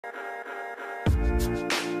Hello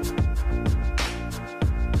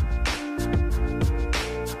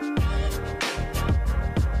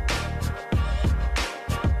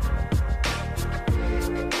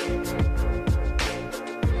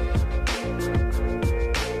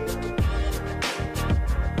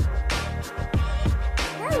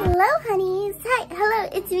honeys! Hi, hello,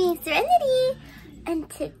 it's me, Serenity! And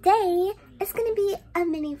today is gonna be a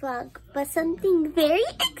mini vlog, but something very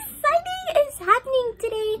exciting is happening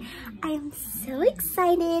today. I am so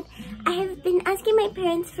excited. I have been asking my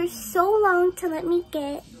parents for so long to let me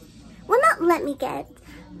get, well, not let me get,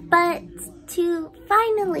 but to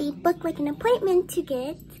finally book like an appointment to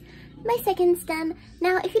get my second stem.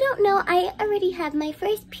 Now, if you don't know, I already have my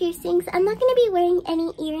first piercings. I'm not gonna be wearing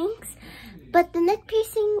any earrings, but the neck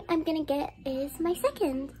piercing I'm gonna get is my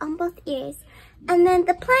second on both ears. And then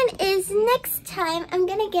the plan is next time I'm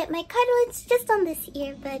gonna get my cartilage just on this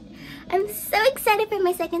ear, but I'm so excited for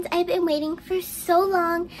my seconds. I've been waiting for so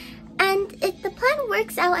long, and if the plan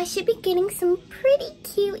works out, I should be getting some pretty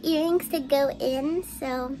cute earrings to go in.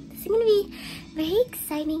 So this is gonna be very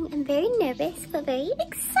exciting. I'm very nervous, but very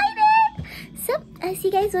excited. So I'll see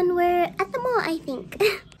you guys when we're at the mall, I think.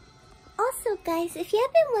 Also guys, if you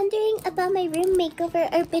have been wondering about my room makeover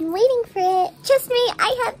or been waiting for it, trust me,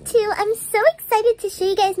 I have too. I'm so excited to show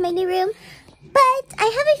you guys my new room, but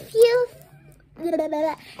I have a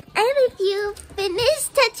few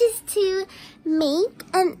finished touches to make,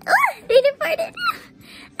 and they departed.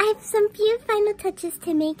 I have some few final touches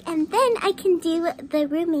to make, and then I can do the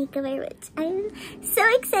room makeover, which I'm so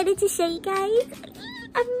excited to show you guys.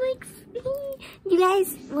 I'm like, you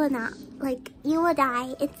guys will not, like, you will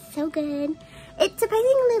die. It's so good. It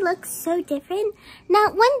surprisingly looks so different.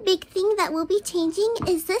 Now, one big thing that will be changing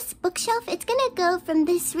is this bookshelf. It's gonna go from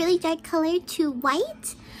this really dark color to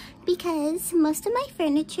white, because most of my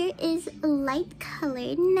furniture is light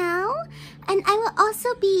colored now. And I will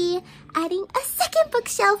also be adding a second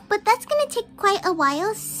bookshelf, but that's gonna take quite a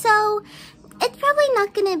while, so it's probably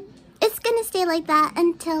not gonna, it's gonna stay like that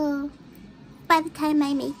until by the time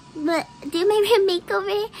I do my room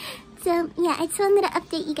makeover. So yeah, I just wanted to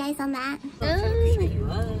update you guys on that.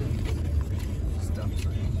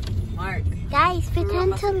 Mark. Guys,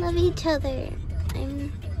 pretend to love each other.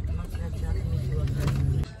 I'm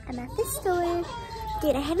at the store.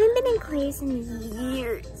 Dude, I haven't been in Claire's in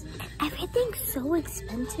years. Everything's so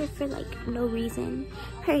expensive for like no reason,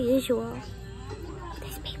 per usual.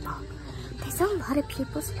 There's people. There's a lot of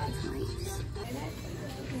people, so it's nice.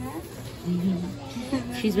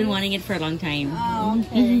 She's been wanting it for a long time. Oh,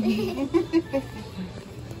 okay.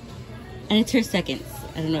 And it's her second.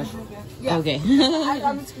 I don't know if... Yeah. Okay.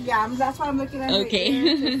 That's why I'm looking at Okay. your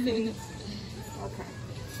ears to see. Okay.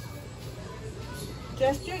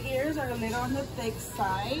 Just your ears are a little on the thick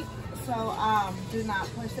side, so do not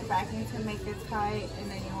push it back in to make it tight,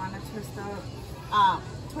 and then you want to twist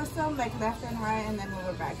them like left and right, and then move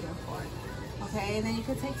it back and forth. Okay, and then you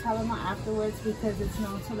can take Tylenol afterwards, because it's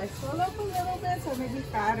known to like swell up a little bit, so maybe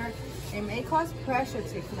fatter. It may cause pressure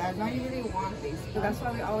too, because I know you really want these, but that's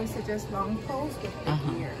why we always suggest long poles with thick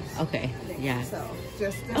ears. Okay. Yeah. So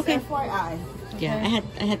just Okay. FYI. Okay? Yeah,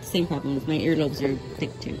 I had the same problems. My earlobes are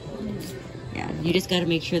thick too. Yeah, you just got to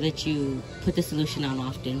make sure that you put the solution on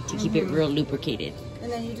often to keep it real lubricated.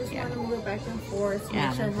 And then you just want to move it back and forth to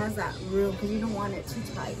make sure it has that room, because you don't want it too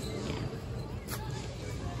tight. Yeah.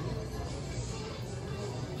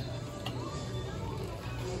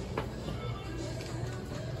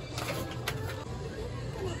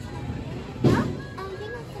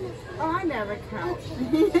 Oh, I never count.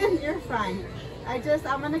 You're fine. I'm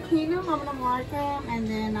gonna clean them, I'm gonna mark them, and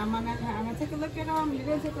then I'm gonna take a look at them. You're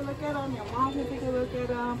gonna take a look at them. Your mom's gonna take a look at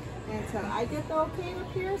them. Until I get the okay to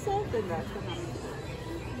pierce it, then that's when I'm gonna do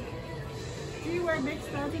it. Do you wear big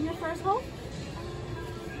studs in your first hole?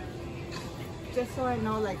 Just so I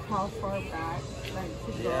know like how far back like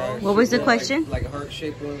to go. What was the question? Like a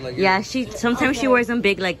heart-shaped one? Like Yeah, sometimes she wears them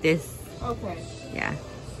big like this. Okay. Yeah.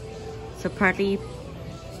 So partly,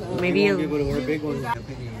 So maybe you won't be able to wear big ones.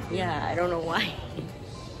 yeah, I don't know why.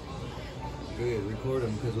 Good, record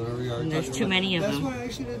them, because whenever you are There's talking too about- many of That's them. why I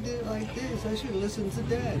should have did it like this. I should have listened to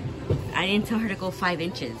Dad. I didn't tell her to go 5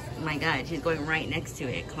 inches. My God, she's going right next to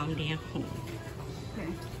it. Calm down. Okay.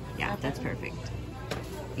 Yeah, that's perfect.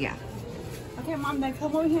 Yeah. Okay, Mom, then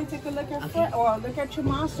come over here and take a look at Okay. foot, or look at your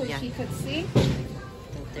mom so Yeah. she could see.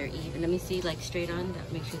 That they're even. Let me see, like straight on.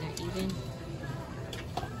 Make sure they're even.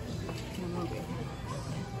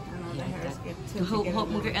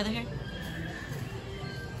 Move your other hair.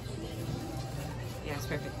 Yeah, it's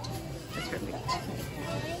perfect. That's perfect.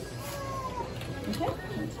 Okay.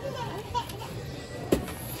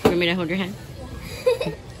 You want me to hold your hand?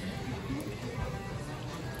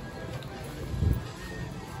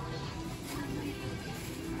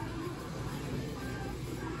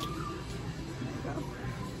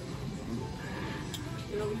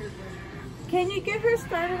 Can you get her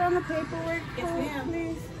started on the paperwork? Yes, ma'am.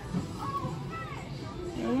 Please.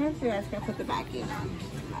 And you guys can put the backing on.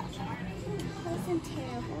 Wasn't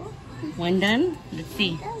terrible. One done? Let's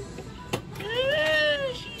see.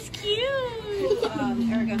 She's cute.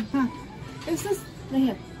 Erica. It's just right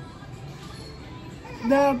here.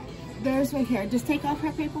 There's right here. Just take off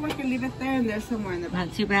her paperwork and leave it there, and there's somewhere in the back.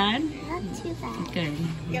 Not too bad? Not too bad. Good.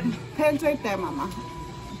 Yep. Pen's right there, Mama.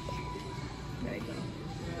 There you go.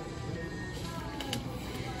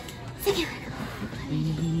 Second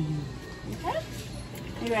Okay.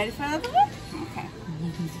 You ready for another one? Okay.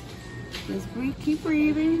 Just breathe, keep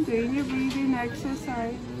breathing, doing your breathing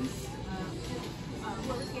exercises.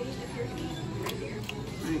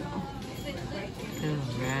 There you go.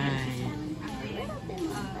 Alright.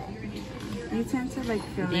 You tend to like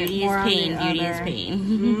feel Beauty it more is pain, on the beauty is other. pain.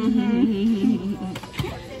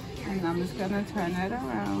 And I'm just gonna turn it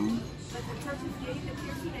around.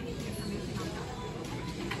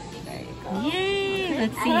 There you go. Yay!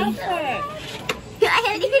 Let's see. Perfect. I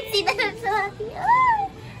haven't even seen them. I'm so happy. Oh,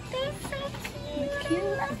 they're so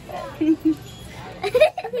cute.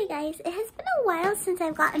 Okay, guys, it has been a while since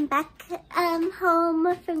I've gotten back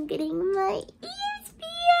home from getting my ears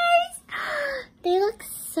pierced. They look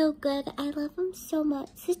so good. I love them so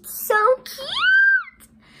much. It's so cute.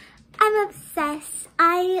 I'm obsessed.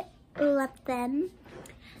 I love them.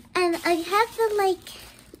 And I have the like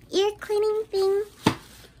ear cleaning thing.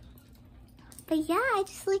 But yeah, I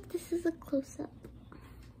just like this as a close-up.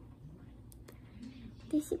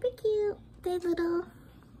 They're super cute. They're little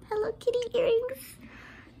Hello Kitty earrings.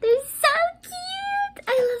 They're so cute.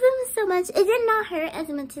 I love them so much. It did not hurt as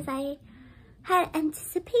much as I had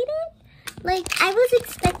anticipated. Like, I was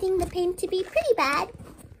expecting the pain to be pretty bad.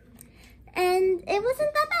 And it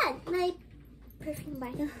wasn't that bad. My perfume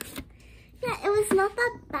bottle. Yeah, it was not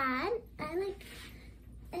that bad.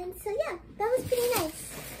 And so yeah, that was pretty nice.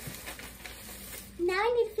 Now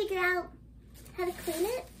I need to figure out how to clean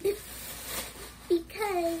it.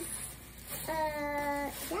 Because,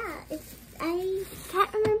 yeah, I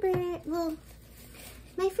can't remember, well,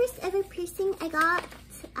 my first ever piercing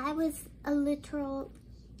I was a literal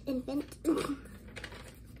infant.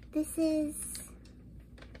 This is,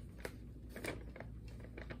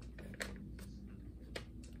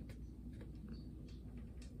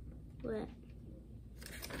 what?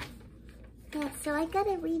 Yeah, so I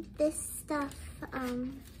gotta read this stuff,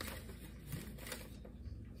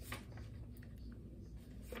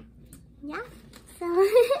 yeah, so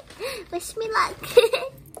wish me luck.